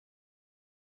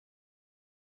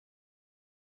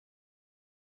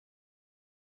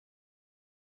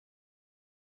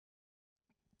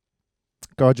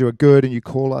God, you are good and you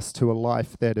call us to a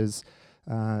life that is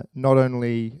not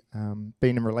only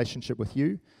being in relationship with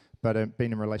you, but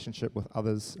being in relationship with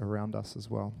others around us as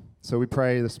well. So we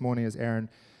pray this morning as Aaron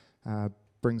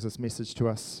brings this message to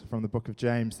us from the book of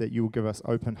James, that you will give us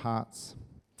open hearts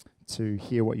to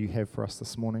hear what you have for us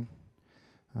this morning.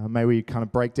 May we kind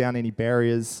of break down any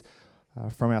barriers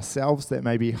from ourselves that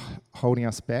may be holding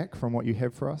us back from what you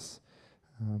have for us,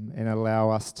 and allow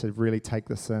us to really take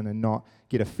this in and not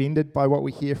get offended by what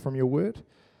we hear from your word,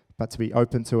 but to be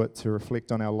open to it, to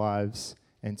reflect on our lives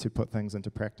and to put things into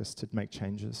practice to make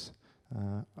changes,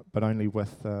 but only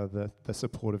with the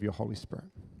support of your Holy Spirit.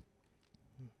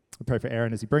 I pray for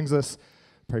Aaron as he brings us.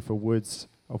 Pray for words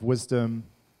of wisdom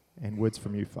and words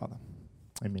from you, Father.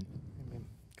 Amen. Amen.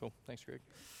 Cool. Thanks, Greg.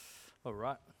 All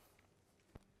right.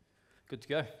 Good to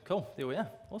go. Cool. There we are.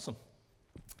 Awesome.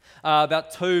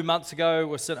 About 2 months ago,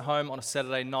 we were sitting at home on a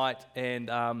Saturday night and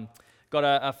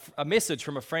got a message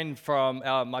from a friend from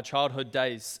my childhood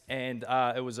days, and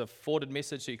it was a forwarded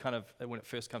message, so you kind of, when it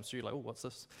first comes through, you're like, oh, what's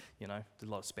this? You know, there's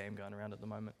a lot of spam going around at the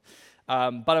moment.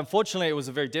 But unfortunately, it was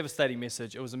a very devastating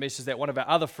message. It was a message that one of our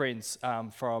other friends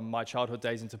from my childhood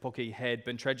days in Te Puke had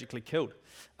been tragically killed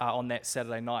on that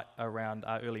Saturday night around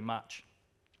early March.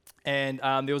 And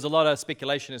there was a lot of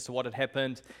speculation as to what had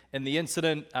happened in the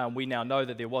incident. We now know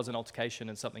that there was an altercation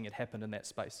and something had happened in that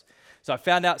space. So I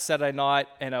found out Saturday night,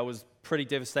 and it was pretty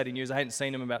devastating news. I hadn't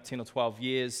seen him in about 10 or 12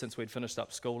 years since we'd finished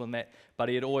up school and that, but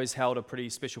he had always held a pretty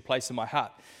special place in my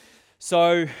heart.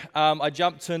 So I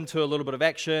jumped into a little bit of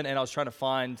action, and I was trying to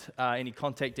find any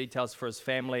contact details for his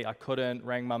family. I couldn't.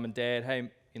 Rang mum and dad.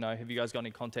 Hey, have you guys got any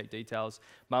contact details?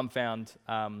 Mum found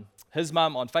his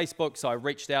mum on Facebook, so I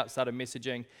reached out, started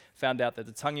messaging, found out that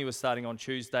the tangi was starting on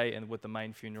Tuesday and with the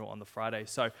main funeral on the Friday.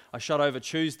 So I shot over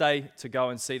Tuesday to go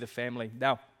and see the family.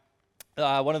 Now,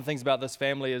 one of the things about this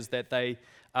family is that they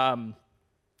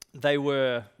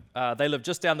lived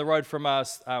just down the road from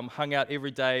us, hung out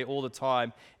every day, all the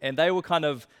time, and they were kind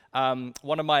of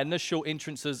one of my initial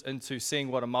entrances into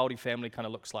seeing what a Māori family kind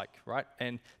of looks like, right?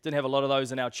 And didn't have a lot of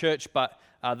those in our church, but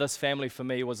this family for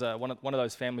me was one of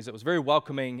those families that was very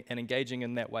welcoming and engaging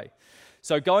in that way.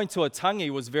 So going to a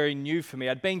tangi was very new for me.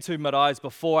 I'd been to maraes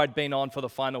before, I'd been on for the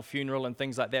final funeral and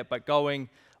things like that, but going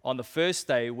on the first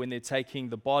day when they're taking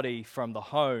the body from the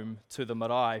home to the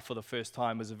marae for the first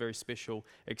time was a very special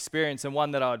experience, and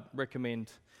one that I'd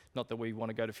recommend. Not that we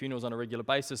want to go to funerals on a regular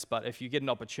basis, but if you get an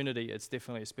opportunity, it's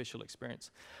definitely a special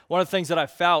experience. One of the things that I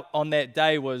felt on that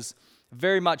day was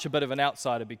very much a bit of an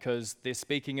outsider, because they're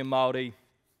speaking in Māori.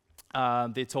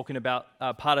 They're talking about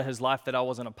part of his life that I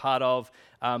wasn't a part of.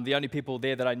 The only people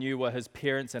there that I knew were his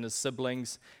parents and his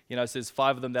siblings. So there's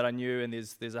 5 of them that I knew, and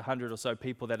there's 100 or so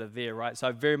people that are there, right? So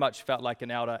I very much felt like an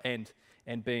outer,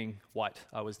 and being white,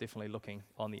 I was definitely looking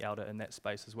on the outer in that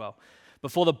space as well.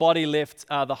 Before the body left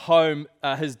the home,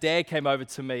 his dad came over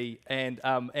to me and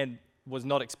was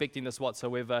not expecting this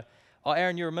whatsoever. Oh,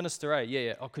 Aaron, you're a minister, eh?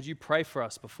 Yeah. Oh, could you pray for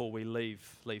us before we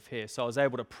leave here? So I was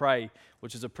able to pray,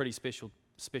 which is a pretty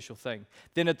special thing.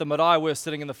 Then at the marae, we were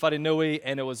sitting in the wharenui,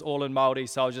 and it was all in Māori,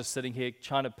 so I was just sitting here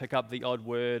trying to pick up the odd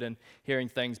word and hearing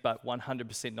things, but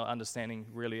 100% not understanding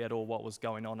really at all what was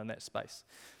going on in that space.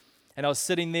 And I was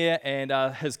sitting there,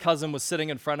 and his cousin was sitting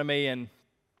in front of me, and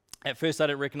at first I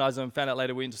didn't recognize him, found out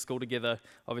later we went to school together.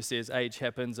 Obviously as age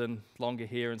happens, and longer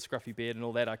hair and scruffy beard and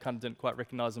all that, I kind of didn't quite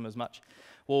recognize him as much.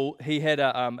 Well, he had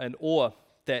an oar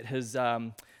that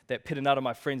that Perenara,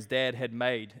 my friend's dad, had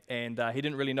made, and he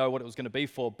didn't really know what it was going to be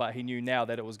for, but he knew now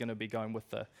that it was going to be going with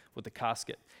the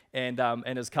casket. And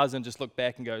his cousin just looked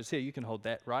back and goes, "Here, you can hold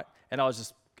that," right? And I was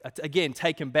just, again,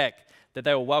 taken back that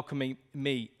they were welcoming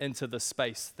me into this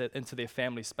space, into their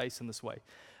family space in this way.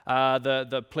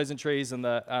 The pleasantries and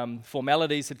the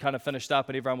formalities had kind of finished up,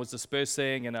 and everyone was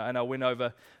dispersing, and I went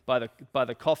over by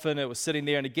the coffin. It was sitting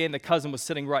there, and again the cousin was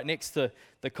sitting right next to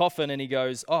the coffin, and he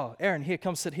goes, "Oh, Aaron, here,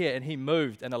 come sit here," and he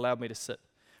moved and allowed me to sit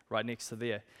right next to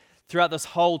there. Throughout this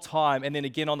whole time, and then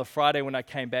again on the Friday when I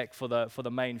came back for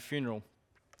the main funeral,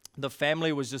 the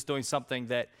family was just doing something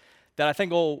that I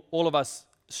think all of us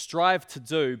strive to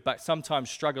do, but sometimes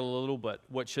struggle a little bit,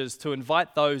 which is to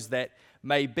invite those that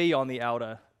may be on the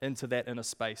outer into that inner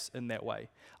space in that way.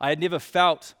 I had never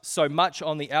felt so much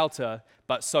on the outer,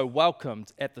 but so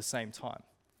welcomed at the same time.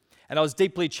 And I was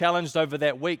deeply challenged over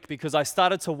that week, because I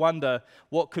started to wonder,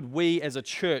 what could we as a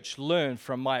church learn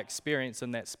from my experience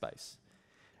in that space?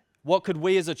 What could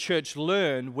we as a church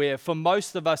learn where, for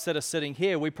most of us that are sitting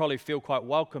here, we probably feel quite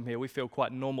welcome here. We feel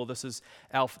quite normal. This is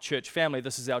our church family.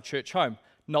 This is our church home.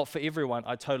 not for everyone.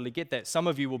 I totally get that. Some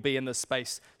of you will be in this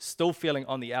space still feeling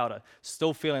on the outer,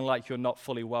 still feeling like you're not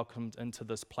fully welcomed into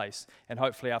this place. And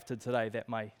hopefully after today, that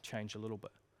may change a little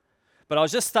bit. But I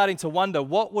was just starting to wonder,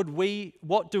 what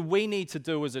do we need to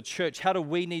do as a church? How do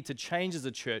we need to change as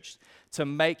a church to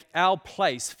make our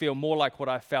place feel more like what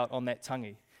I felt on that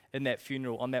tangi, in that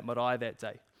funeral, on that marae that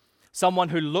day? Someone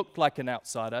who looked like an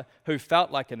outsider, who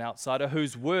felt like an outsider,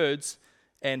 whose words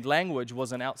and language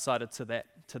was an outsider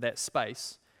to that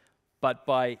space, but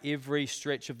by every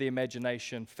stretch of the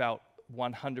imagination felt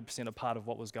 100% a part of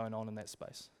what was going on in that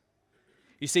space.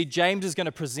 You see, James is going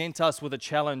to present us with a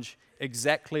challenge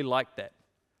exactly like that.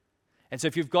 And so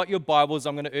if you've got your Bibles,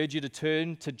 I'm going to urge you to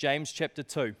turn to James chapter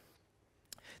 2.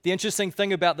 The interesting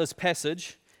thing about this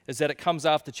passage is that it comes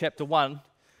after chapter 1,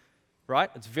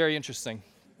 right? It's very interesting.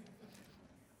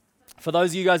 For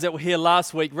those of you guys that were here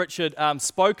last week, Richard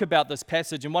spoke about this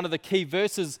passage, and one of the key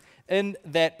verses in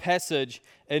that passage,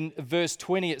 in verse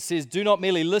 20, it says, "Do not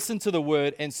merely listen to the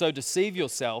word and so deceive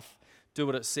yourself, do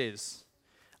what it says."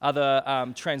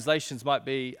 Other translations might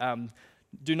be,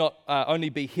 do not only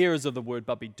be hearers of the word,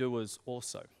 but be doers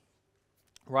also.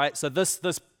 Right? So this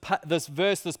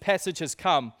passage has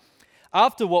come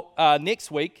after what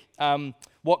next week.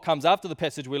 What comes after the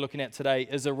passage we're looking at today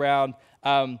is around,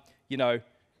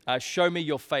 show me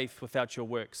your faith without your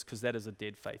works, because that is a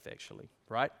dead faith, actually.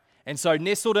 Right? And so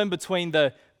nestled in between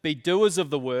the be doers of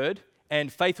the word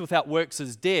and faith without works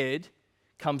is dead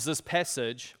comes this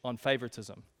passage on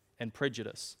favoritism and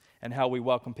prejudice and how we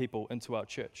welcome people into our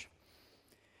church.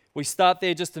 We start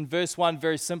there just in verse 1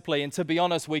 very simply, and to be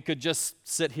honest, we could just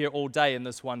sit here all day in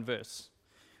this one verse.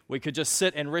 We could just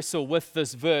sit and wrestle with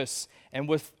this verse and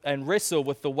wrestle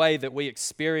with the way that we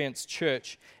experience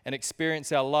church and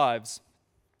experience our lives,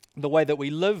 the way that we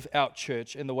live out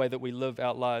church and the way that we live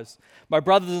out lives. My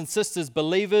brothers and sisters,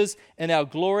 believers in our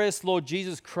glorious Lord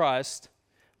Jesus Christ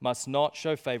must not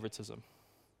show favoritism.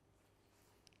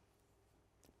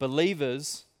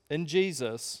 Believers in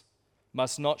Jesus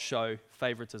must not show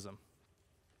favoritism.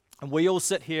 And we all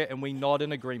sit here and we nod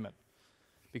in agreement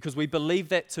because we believe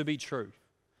that to be true.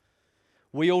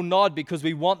 We all nod because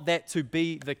we want that to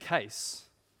be the case.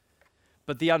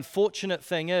 But the unfortunate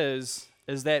thing is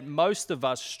that most of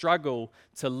us struggle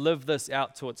to live this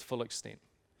out to its full extent.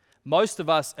 Most of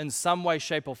us, in some way,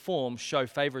 shape, or form, show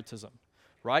favoritism,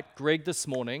 right? Greg this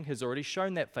morning has already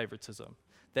shown that favoritism,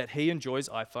 that he enjoys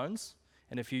iPhones,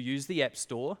 and if you use the App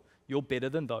Store, you're better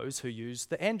than those who use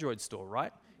the Android store,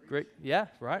 right? Greg, yeah,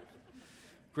 right?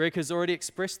 Greg has already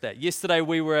expressed that. Yesterday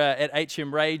we were at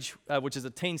HM Rage, which is a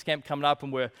teens camp coming up,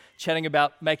 and we're chatting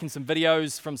about making some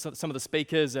videos from some of the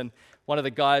speakers, and one of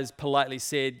the guys politely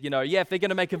said, if they're going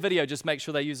to make a video, just make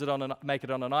sure they make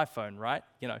it on an iPhone, right?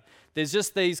 There's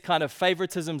just these kind of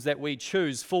favoritisms that we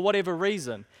choose for whatever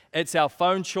reason. It's our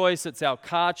phone choice, it's our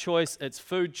car choice, it's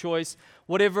food choice,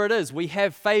 whatever it is. We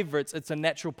have favorites. It's a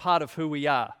natural part of who we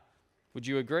are. Would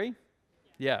you agree?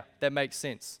 Yeah, that makes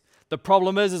sense. The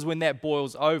problem is when that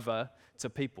boils over to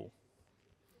people.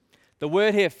 The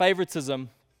word here, favoritism,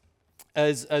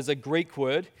 is a Greek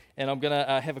word, and I'm going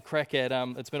to have a crack at,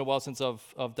 it's been a while since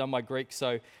I've done my Greek,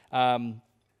 so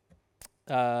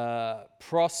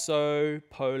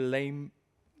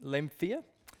prosopolemphia,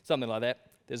 something like that.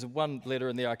 There's one letter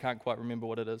in there, I can't quite remember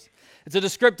what it is. It's a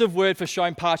descriptive word for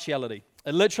showing partiality.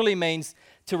 It literally means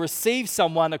to receive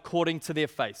someone according to their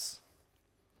face.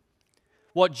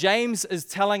 What James is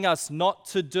telling us not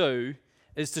to do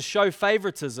is to show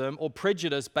favoritism or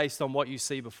prejudice based on what you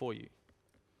see before you.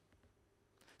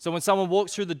 So when someone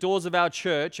walks through the doors of our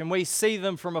church and we see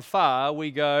them from afar,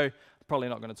 we go, probably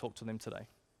not going to talk to them today.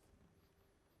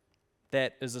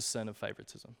 That is a sin of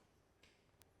favoritism.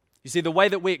 You see, the way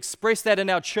that we express that in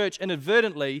our church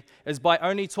inadvertently is by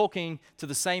only talking to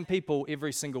the same people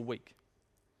every single week.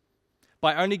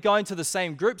 By only going to the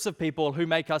same groups of people who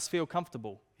make us feel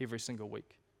comfortable every single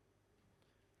week.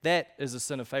 That is a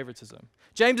sin of favoritism.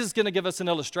 James is going to give us an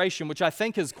illustration which I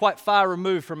think is quite far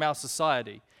removed from our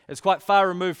society. It's quite far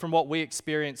removed from what we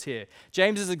experience here.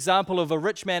 James' example of a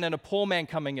rich man and a poor man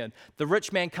coming in. The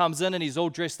rich man comes in and he's all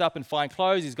dressed up in fine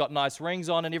clothes, he's got nice rings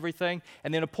on and everything,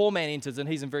 and then a poor man enters and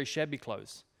he's in very shabby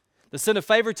clothes. The sin of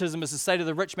favoritism is to say to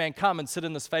the rich man, come and sit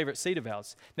in this favorite seat of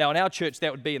ours. Now in our church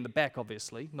that would be in the back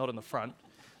obviously, not in the front.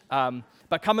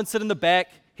 But come and sit in the back,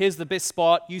 here's the best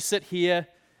spot, you sit here,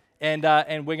 and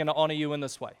we're going to honor you in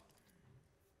this way.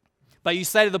 But you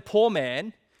say to the poor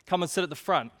man, come and sit at the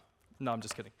front. No, I'm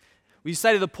just kidding. You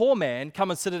say to the poor man, come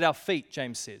and sit at our feet,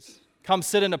 James says. Come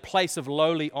sit in a place of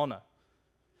lowly honor.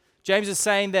 James is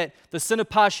saying that the sin of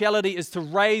partiality is to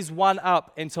raise one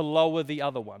up and to lower the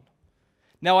other one.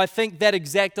 Now, I think that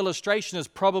exact illustration is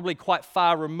probably quite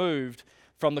far removed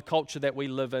from the culture that we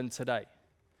live in today,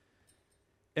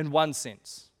 in one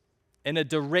sense, in a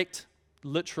direct,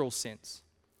 literal sense.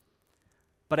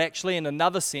 But actually in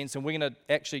another sense, and we're going to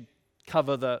actually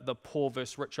cover the poor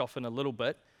versus rich off in a little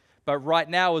bit, but right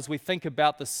now as we think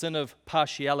about the sin of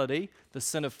partiality, the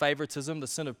sin of favoritism, the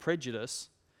sin of prejudice,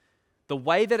 the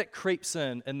way that it creeps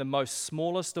in the most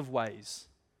smallest of ways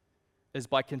is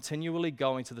by continually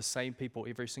going to the same people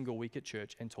every single week at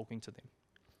church and talking to them.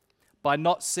 By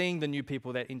not seeing the new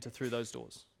people that enter through those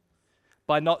doors.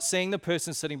 By not seeing the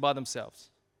person sitting by themselves.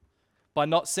 By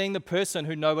not seeing the person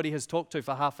who nobody has talked to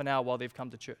for half an hour while they've come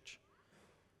to church.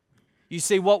 You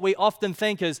see, what we often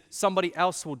think is somebody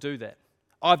else will do that.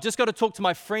 I've just got to talk to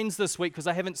my friends this week because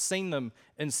I haven't seen them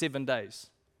in 7 days.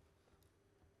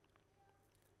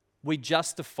 We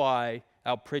justify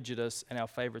our prejudice and our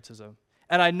favoritism.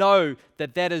 And I know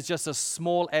that that is just a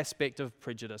small aspect of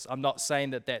prejudice. I'm not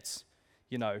saying that that's,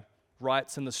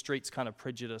 riots in the streets kind of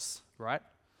prejudice, right?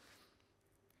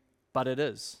 But it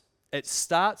is. It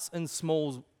starts in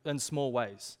small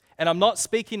ways. And I'm not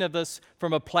speaking of this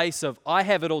from a place of, I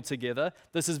have it all together.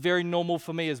 This is very normal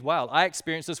for me as well. I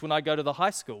experience this when I go to the high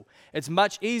school. It's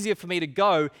much easier for me to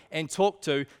go and talk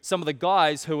to some of the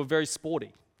guys who are very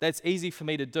sporty. That's easy for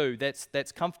me to do.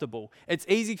 That's comfortable. It's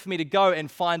easy for me to go and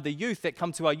find the youth that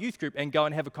come to our youth group and go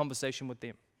and have a conversation with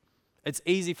them. It's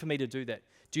easy for me to do that.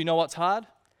 Do you know what's hard?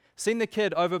 Seeing the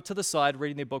kid over to the side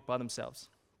reading their book by themselves.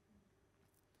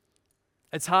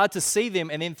 It's hard to see them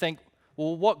and then think,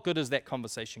 well, what good is that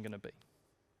conversation going to be?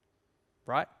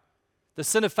 Right? The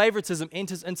sin of favoritism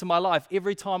enters into my life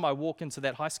every time I walk into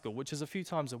that high school, which is a few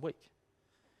times a week.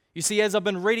 You see, as I've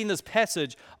been reading this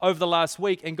passage over the last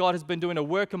week, and God has been doing a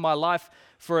work in my life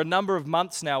for a number of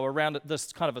months now around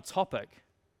this kind of a topic,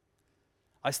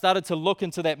 I started to look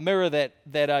into that mirror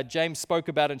that James spoke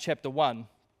about in chapter 1,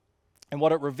 and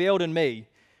what it revealed in me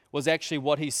was actually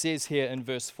what he says here in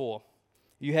verse 4.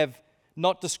 Have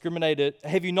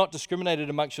you not discriminated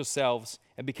amongst yourselves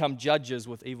and become judges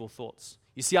with evil thoughts?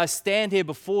 You see, I stand here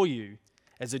before you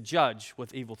as a judge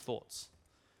with evil thoughts.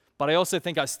 But I also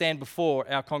think I stand before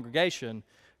our congregation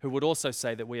who would also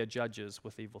say that we are judges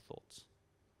with evil thoughts.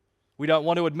 We don't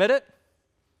want to admit it.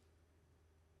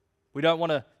 We don't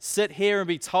want to sit here and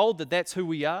be told that that's who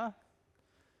we are.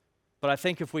 But I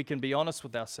think if we can be honest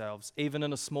with ourselves, even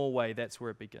in a small way, that's where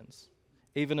it begins.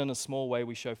 Even in a small way,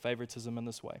 we show favoritism in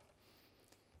this way.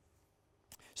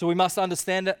 So we must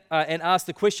understand it and ask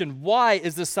the question, why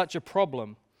is this such a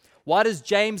problem? Why does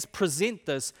James present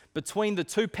this between the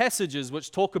two passages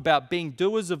which talk about being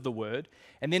doers of the word,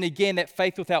 and then again that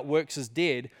faith without works is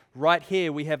dead? Right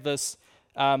here we have this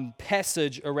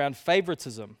passage around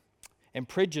favoritism and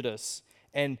prejudice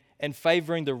and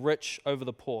favoring the rich over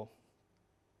the poor.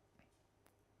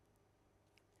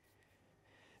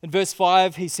 In verse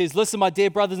 5, he says, "Listen, my dear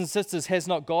brothers and sisters, has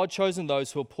not God chosen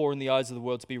those who are poor in the eyes of the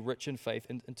world to be rich in faith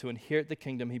and to inherit the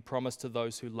kingdom he promised to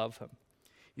those who love him?"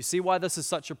 You see why this is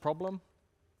such a problem?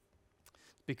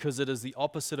 Because it is the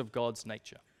opposite of God's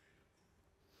nature.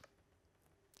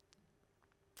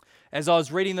 As I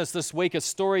was reading this week, a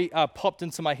story popped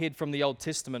into my head from the Old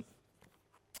Testament.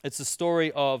 It's the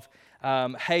story of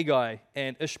Hagar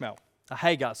and Ishmael.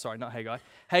 Hagar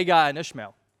and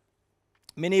Ishmael.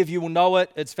 Many of you will know it.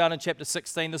 It's found in chapter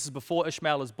 16. This is before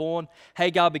Ishmael is born.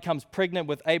 Hagar becomes pregnant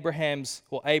with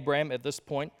Abram at this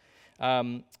point,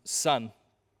 son.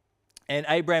 And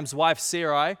Abram's wife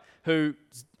Sarai, who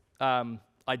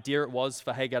idea it was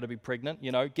for Hagar to be pregnant,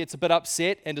 gets a bit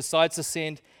upset and decides to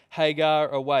send Hagar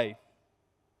away.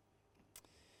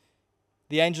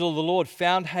 The angel of the Lord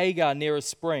found Hagar near a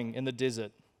spring in the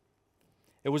desert.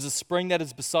 It was a spring that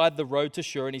is beside the road to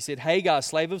Shur, and he said, "Hagar,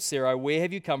 slave of Sarai, where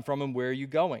have you come from and where are you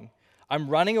going?" "I'm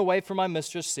running away from my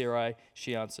mistress Sarai,"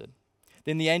 she answered.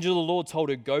 Then the angel of the Lord told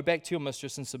her, "Go back to your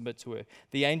mistress and submit to her."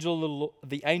 The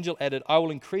angel added, "I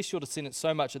will increase your descendants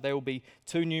so much that they will be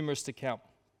too numerous to count."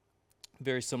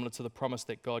 Very similar to the promise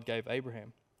that God gave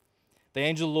Abraham. The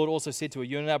angel of the Lord also said to her,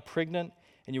 "You are now pregnant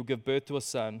and you'll give birth to a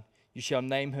son. You shall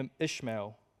name him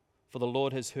Ishmael, for the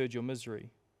Lord has heard your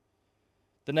misery."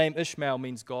 The name Ishmael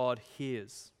means God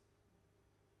hears.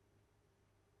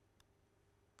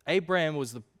 Abraham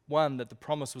was the one that the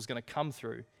promise was going to come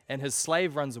through, and his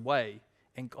slave runs away,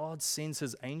 and God sends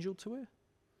his angel to her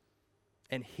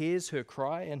and hears her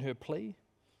cry and her plea.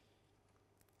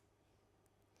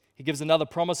 He gives another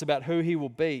promise about who he will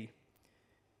be.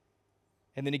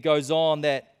 And then he goes on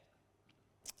that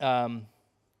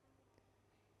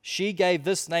she gave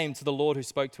this name to the Lord who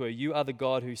spoke to her, "You are the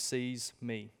God who sees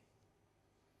me."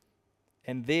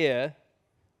 And there,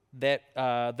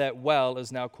 that well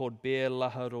is now called Be'er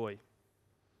Laharoi,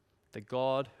 the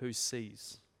God who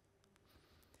sees.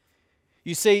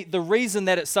 You see, the reason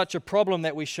that it's such a problem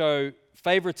that we show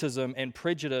favoritism and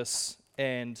prejudice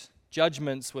and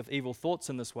judgments with evil thoughts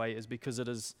in this way is because it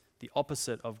is the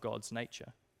opposite of God's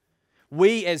nature.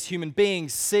 We as human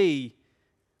beings see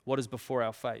what is before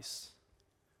our face.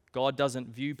 God doesn't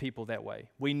view people that way.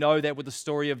 We know that with the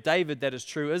story of David, that is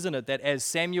true, isn't it? That as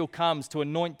Samuel comes to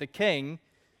anoint the king,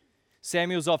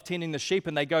 Samuel's off tending the sheep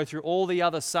and they go through all the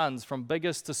other sons from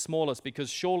biggest to smallest because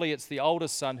surely it's the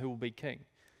oldest son who will be king.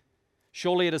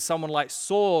 Surely it is someone like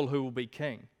Saul who will be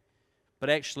king. But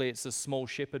actually it's a small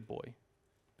shepherd boy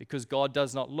because God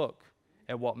does not look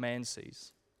at what man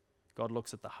sees. God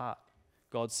looks at the heart.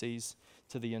 God sees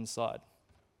to the inside.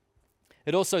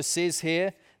 It also says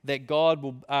here that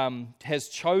God has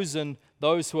chosen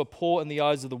those who are poor in the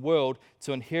eyes of the world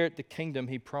to inherit the kingdom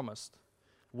he promised.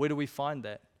 Where do we find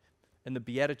that? In the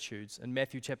Beatitudes, in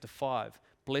Matthew chapter 5.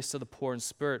 Blessed are the poor in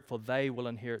spirit, for they will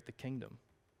inherit the kingdom.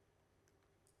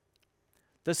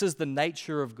 This is the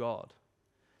nature of God,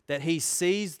 that he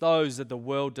sees those that the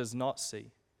world does not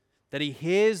see, that he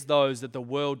hears those that the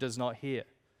world does not hear,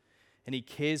 and he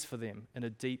cares for them in a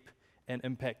deep and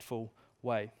impactful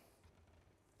way.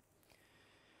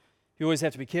 You always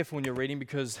have to be careful when you're reading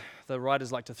because the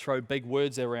writers like to throw big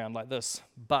words around like this.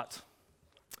 But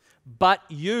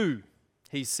you,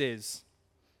 he says,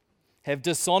 have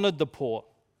dishonored the poor.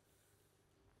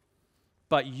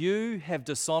 But you have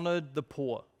dishonored the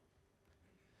poor.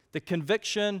 The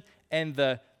conviction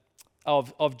and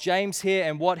of James here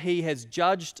and what he has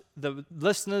judged the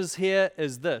listeners here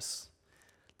is this,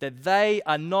 that they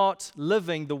are not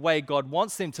living the way God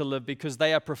wants them to live because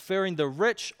they are preferring the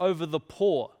rich over the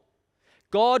poor.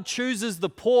 God chooses the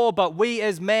poor, but we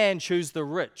as man choose the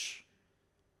rich.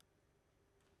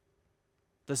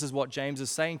 This is what James is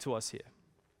saying to us here.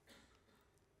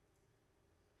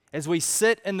 As we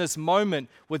sit in this moment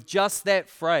with just that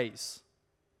phrase,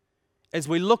 as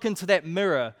we look into that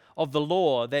mirror of the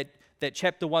law that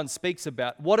chapter 1 speaks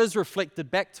about, what is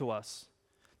reflected back to us?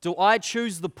 Do I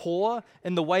choose the poor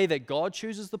in the way that God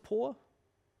chooses the poor?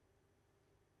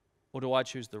 Or do I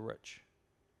choose the rich?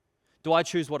 Do I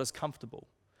choose what is comfortable?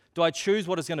 Do I choose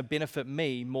what is going to benefit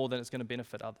me more than it's going to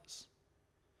benefit others?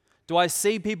 Do I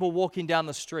see people walking down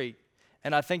the street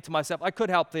and I think to myself, I could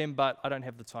help them, but I don't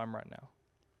have the time right now?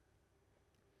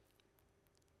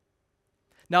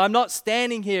 Now, I'm not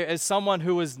standing here as someone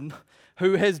who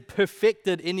has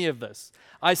perfected any of this.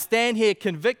 I stand here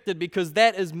convicted because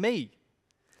that is me.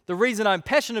 The reason I'm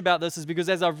passionate about this is because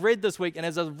as I've read this week and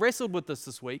as I've wrestled with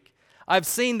this week, I've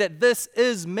seen that this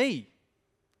is me.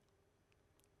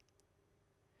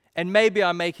 And maybe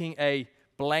I'm making a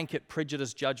blanket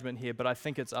prejudice judgment here, but I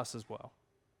think it's us as well.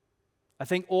 I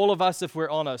think all of us, if we're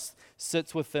honest,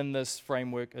 sits within this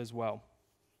framework as well,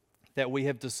 that we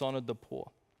have dishonored the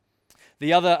poor.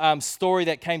 The other story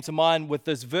that came to mind with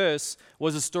this verse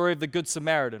was the story of the Good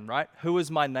Samaritan, right? Who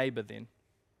is my neighbor then?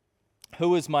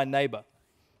 Who is my neighbor?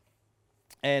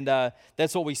 And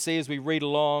that's what we see as we read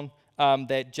along,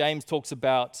 that James talks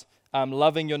about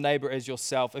loving your neighbor as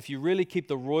yourself. If you really keep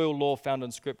the royal law found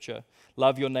in Scripture,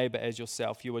 love your neighbor as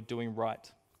yourself, you are doing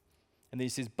right. And then he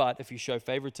says, but if you show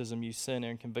favoritism, you sin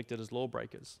and are convicted as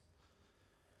lawbreakers.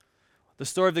 The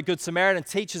story of the Good Samaritan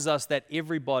teaches us that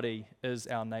everybody is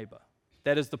our neighbor.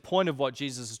 That is the point of what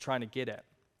Jesus is trying to get at.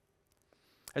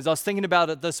 As I was thinking about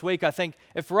it this week, I think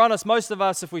if we're honest, most of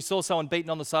us, if we saw someone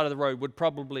beaten on the side of the road, would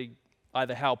probably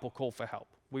either help or call for help.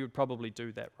 We would probably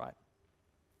do that, right?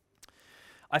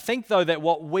 I think, though, that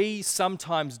what we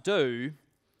sometimes do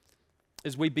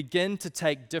is we begin to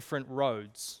take different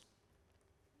roads.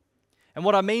 And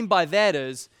what I mean by that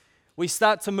is we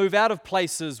start to move out of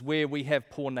places where we have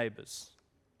poor neighbors.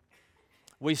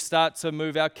 We start to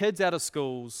move our kids out of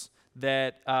schools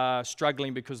that are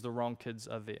struggling because the wrong kids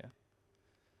are there.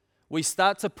 We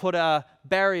start to put our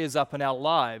barriers up in our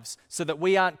lives so that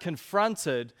we aren't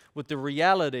confronted with the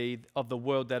reality of the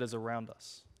world that is around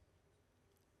us.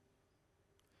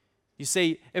 You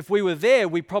see, if we were there,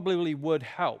 we probably would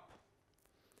help.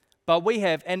 But we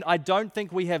have, and I don't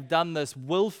think we have done this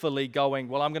willfully going,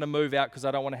 well, I'm going to move out because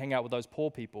I don't want to hang out with those poor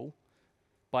people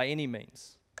by any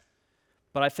means.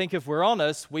 But I think if we're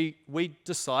honest, we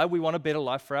decide we want a better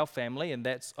life for our family, and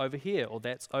that's over here or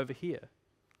that's over here.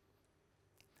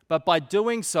 But by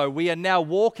doing so, we are now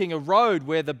walking a road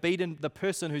where the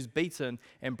person who's beaten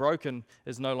and broken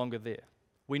is no longer there.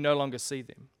 We no longer see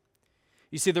them.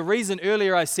 You see, the reason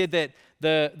earlier I said that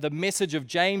the message of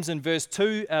James in verse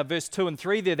 2 and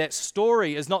 3 there, that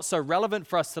story is not so relevant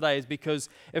for us today is because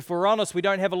if we're honest, we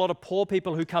don't have a lot of poor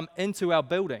people who come into our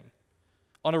building.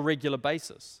 on a regular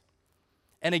basis.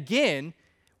 And again,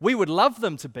 we would love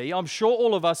them to be. I'm sure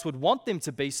all of us would want them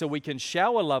to be so we can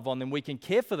shower love on them, we can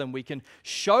care for them, we can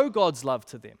show God's love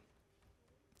to them.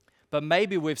 But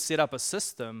maybe we've set up a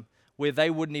system where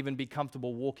they wouldn't even be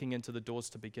comfortable walking into the doors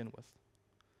to begin with.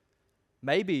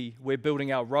 Maybe we're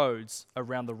building our roads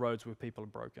around the roads where people are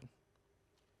broken.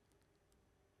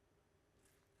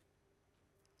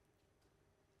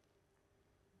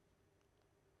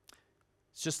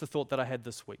 It's just a thought that I had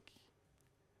this week.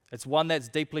 It's one that's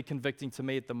deeply convicting to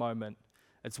me at the moment.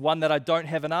 It's one that I don't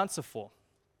have an answer for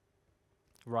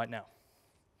right now.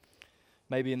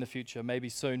 Maybe in the future, maybe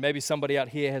soon. Maybe somebody out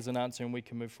here has an answer and we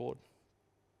can move forward.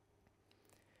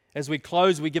 As we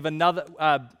close, we give another,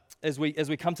 as we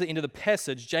come to the end of the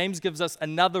passage, James gives us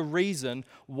another reason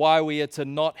why we are to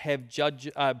not have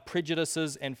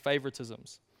prejudices and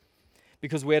favoritisms.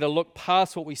 Because we are to look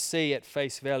past what we see at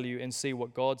face value and see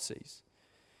what God sees.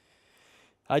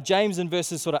 James in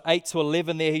verses sort of 8 to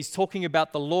 11 there, he's talking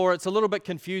about the law. It's a little bit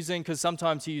confusing because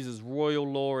sometimes he uses royal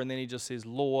law and then he just says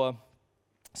law. It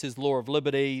says law of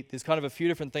liberty. There's kind of a few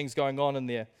different things going on in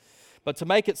there. But to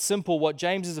make it simple, what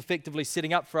James is effectively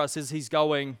setting up for us is he's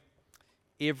going,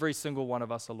 every single one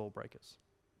of us are lawbreakers.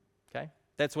 Okay?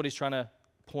 That's what he's trying to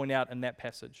point out in that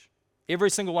passage. Every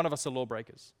single one of us are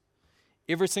lawbreakers.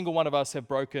 Every single one of us have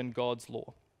broken God's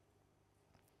law.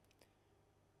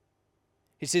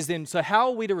 He says then, so how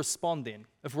are we to respond then?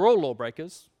 If we're all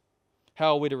lawbreakers,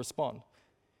 how are we to respond?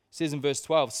 He says in verse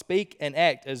 12, speak and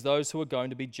act as those who are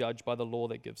going to be judged by the law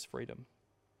that gives freedom.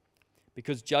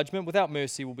 Because judgment without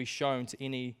mercy will be shown to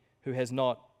any who has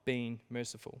not been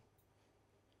merciful.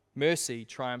 Mercy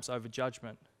triumphs over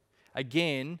judgment.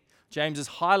 Again, James is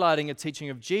highlighting a teaching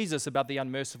of Jesus about the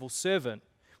unmerciful servant,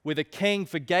 where the king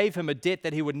forgave him a debt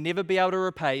that he would never be able to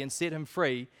repay and set him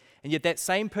free. And yet that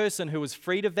same person who was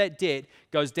freed of that debt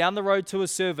goes down the road to a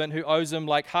servant who owes him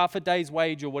like half a day's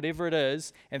wage or whatever it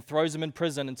is and throws him in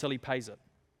prison until he pays it.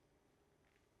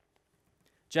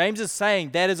 James is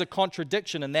saying that is a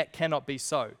contradiction and that cannot be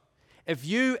so. If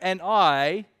you and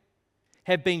I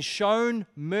have been shown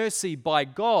mercy by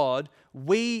God,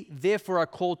 we therefore are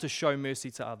called to show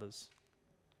mercy to others.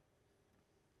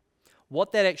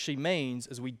 What that actually means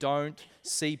is we don't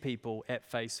see people at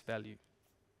face value.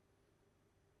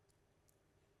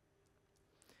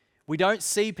 We don't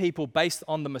see people based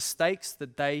on the mistakes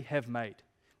that they have made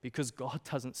because God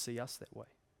doesn't see us that way.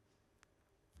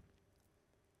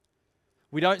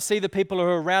 We don't see the people who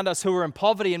are around us who are in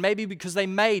poverty, and maybe because they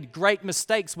made great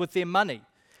mistakes with their money.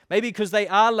 Maybe because they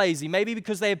are lazy. Maybe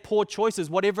because they have poor choices,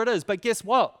 whatever it is. But guess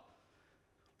what?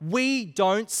 We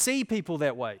don't see people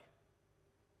that way.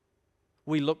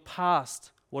 We look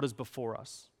past what is before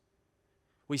us.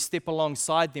 We step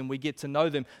alongside them. We get to know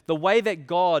them. The way that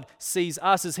God sees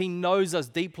us is He knows us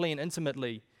deeply and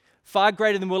intimately, far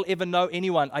greater than we'll ever know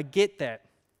anyone. I get that.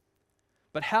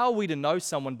 But how are we to know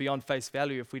someone beyond face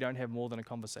value if we don't have more than a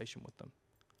conversation with them?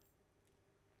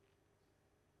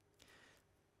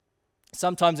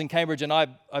 Sometimes in Cambridge, and I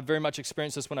very much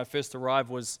experienced this when I first arrived,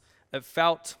 was it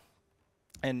felt,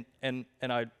 and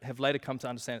I have later come to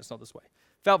understand it's not this way,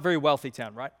 felt very wealthy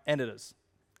town, right? And it is.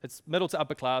 It's middle to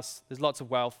upper class. There's lots of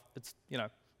wealth. It's,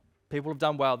 people have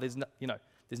done well. There's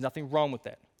nothing wrong with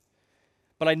that.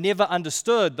 But I never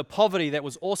understood the poverty that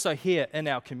was also here in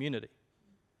our community.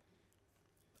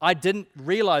 I didn't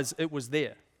realize it was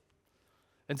there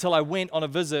until I went on a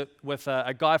visit with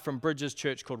a guy from Bridges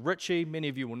Church called Richie. Many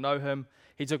of you will know him.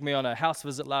 He took me on a house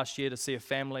visit last year to see a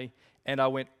family, and I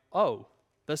went, oh,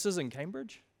 this is in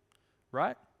Cambridge,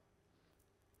 right?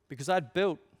 Because I'd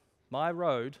built my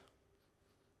road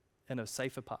in a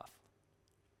safer path.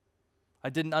 I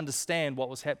didn't understand what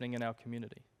was happening in our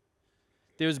community.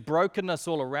 There's brokenness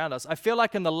all around us. I feel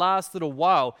like in the last little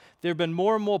while, there have been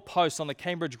more and more posts on the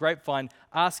Cambridge Grapevine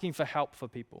asking for help for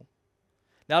people.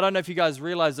 Now, I don't know if you guys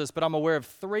realize this, but I'm aware of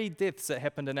 3 deaths that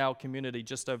happened in our community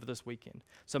just over this weekend.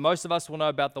 So most of us will know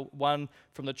about the one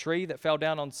from the tree that fell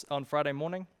down on Friday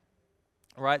morning.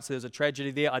 All right, so there's a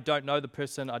tragedy there. I don't know the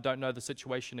person. I don't know the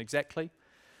situation exactly.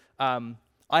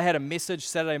 I had a message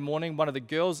Saturday morning, one of the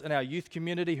girls in our youth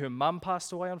community, her mum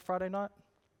passed away on Friday night.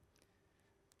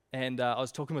 And I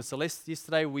was talking with Celeste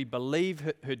yesterday. We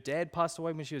believe her dad passed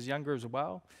away when she was younger as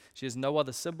well. She has no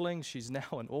other siblings. She's now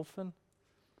an orphan.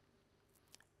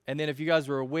 And then if you guys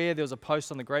were aware, there was a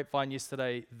post on the Grapevine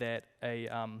yesterday that a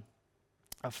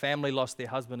family lost their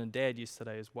husband and dad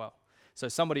yesterday as well. So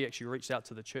somebody actually reached out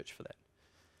to the church for that.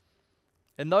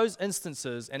 In those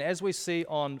instances, and as we see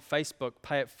on Facebook,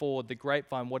 Pay It Forward, the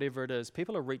Grapevine, whatever it is,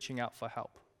 people are reaching out for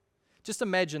help. Just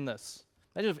imagine this.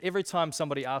 Imagine if every time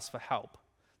somebody asked for help,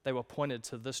 they were pointed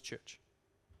to this church.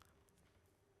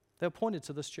 They were pointed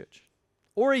to this church.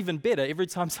 Or even better, every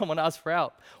time someone asked for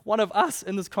help, one of us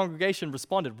in this congregation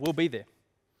responded, we'll be there.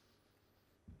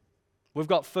 We've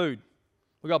got food.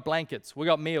 We've got blankets. We've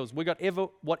got meals. We've got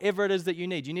whatever it is that you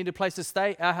need. You need a place to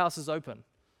stay? Our house is open.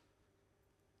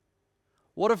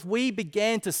 What if we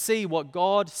began to see what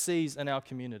God sees in our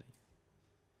community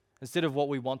instead of what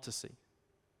we want to see?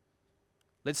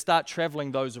 Let's start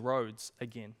traveling those roads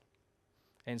again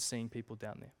and seeing people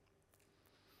down there.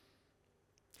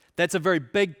 That's a very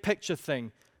big picture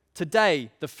thing. Today,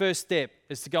 the first step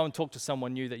is to go and talk to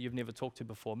someone new that you've never talked to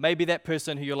before. Maybe that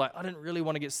person who you're like, I didn't really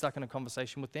want to get stuck in a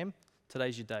conversation with them.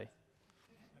 Today's your day.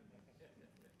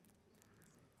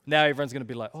 Now everyone's going to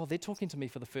be like, oh, they're talking to me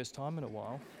for the first time in a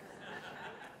while.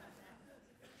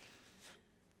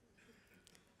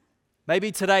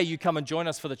 Maybe today you come and join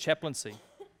us for the chaplaincy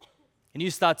and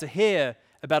you start to hear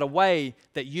about a way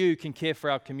that you can care for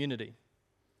our community.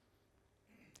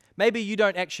 Maybe you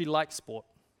don't actually like sport,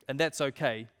 and that's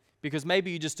okay, because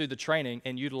maybe you just do the training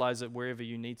and utilize it wherever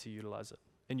you need to utilize it,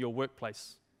 in your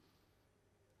workplace,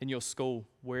 in your school,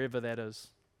 wherever that is.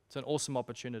 It's an awesome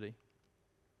opportunity.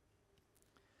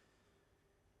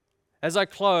 As I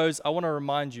close, I want to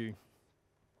remind you,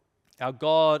 our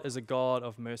God is a God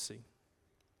of mercy.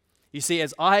 You see,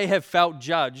 as I have felt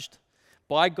judged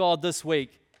by God this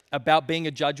week about being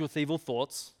a judge with evil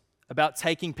thoughts, about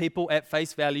taking people at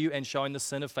face value and showing the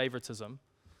sin of favoritism,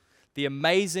 the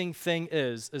amazing thing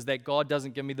is that God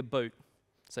doesn't give me the boot.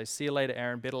 Say, see you later,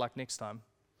 Aaron, better luck next time.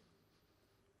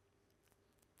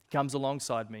 He comes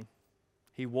alongside me.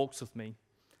 He walks with me.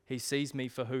 He sees me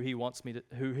for who he wants me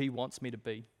to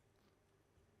be.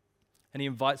 And he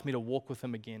invites me to walk with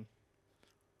him again.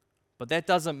 But that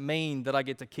doesn't mean that I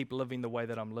get to keep living the way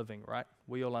that I'm living, right?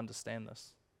 We all understand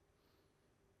this.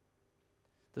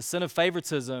 The sin of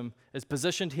favoritism is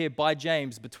positioned here by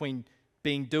James between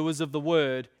being doers of the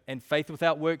word and faith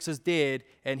without works is dead,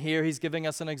 and here he's giving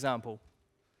us an example.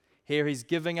 Here he's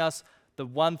giving us the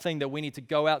one thing that we need to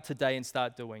go out today and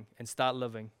start doing and start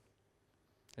living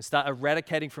and start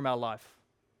eradicating from our life,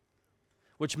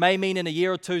 which may mean in a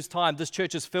year or two's time, this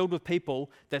church is filled with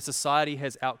people that society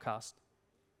has outcast,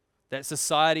 that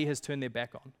society has turned their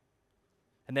back on.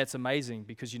 And that's amazing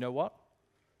because you know what?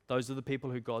 Those are the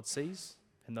people who God sees,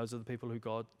 and those are the people who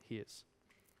God hears.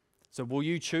 So will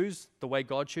you choose the way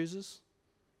God chooses?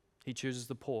 He chooses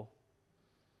the poor.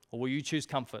 Or will you choose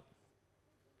comfort?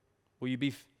 Will you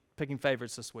be picking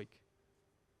favorites this week?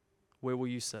 Where will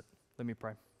you sit? Let me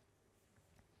pray.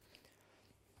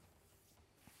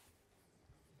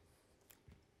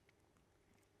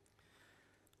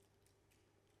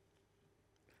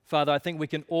 Father, I think we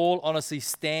can all honestly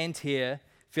stand here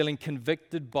feeling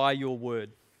convicted by your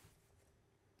word.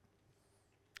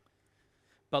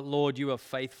 But Lord, you are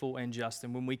faithful and just,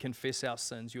 and when we confess our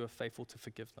sins, you are faithful to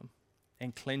forgive them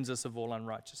and cleanse us of all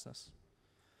unrighteousness.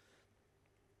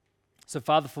 So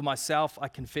Father, for myself, I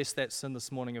confess that sin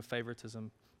this morning of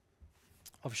favoritism,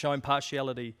 of showing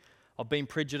partiality, of being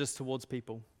prejudiced towards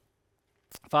people.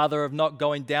 Father, of not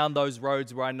going down those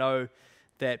roads where I know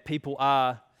that people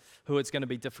are who it's going to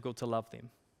be difficult to love them.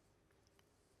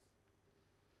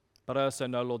 But I also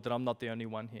know, Lord, that I'm not the only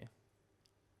one here.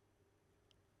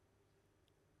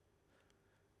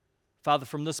 Father,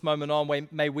 from this moment on,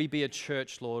 may we be a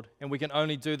church, Lord, and we can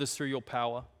only do this through your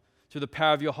power, through the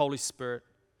power of your Holy Spirit,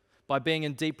 by being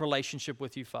in deep relationship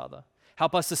with you, Father.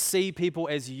 Help us to see people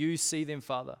as you see them,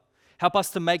 Father. Help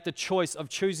us to make the choice of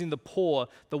choosing the poor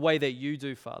the way that you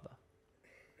do, Father.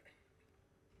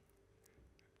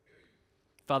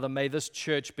 Father, may this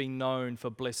church be known for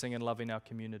blessing and loving our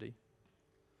community.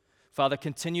 Father,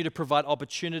 continue to provide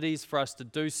opportunities for us to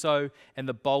do so and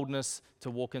the boldness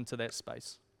to walk into that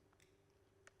space.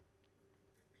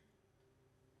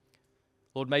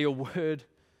 Lord, may your word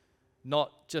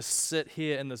not just sit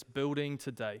here in this building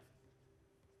today,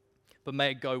 but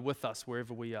may it go with us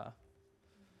wherever we are.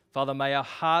 Father, may our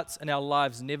hearts and our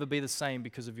lives never be the same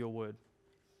because of your word.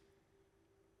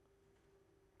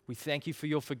 We thank you for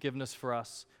your forgiveness for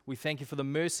us. We thank you for the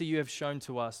mercy you have shown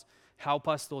to us. Help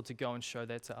us, Lord, to go and show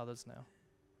that to others now.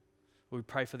 We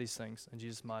pray for these things in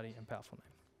Jesus' mighty and powerful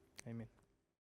name. Amen.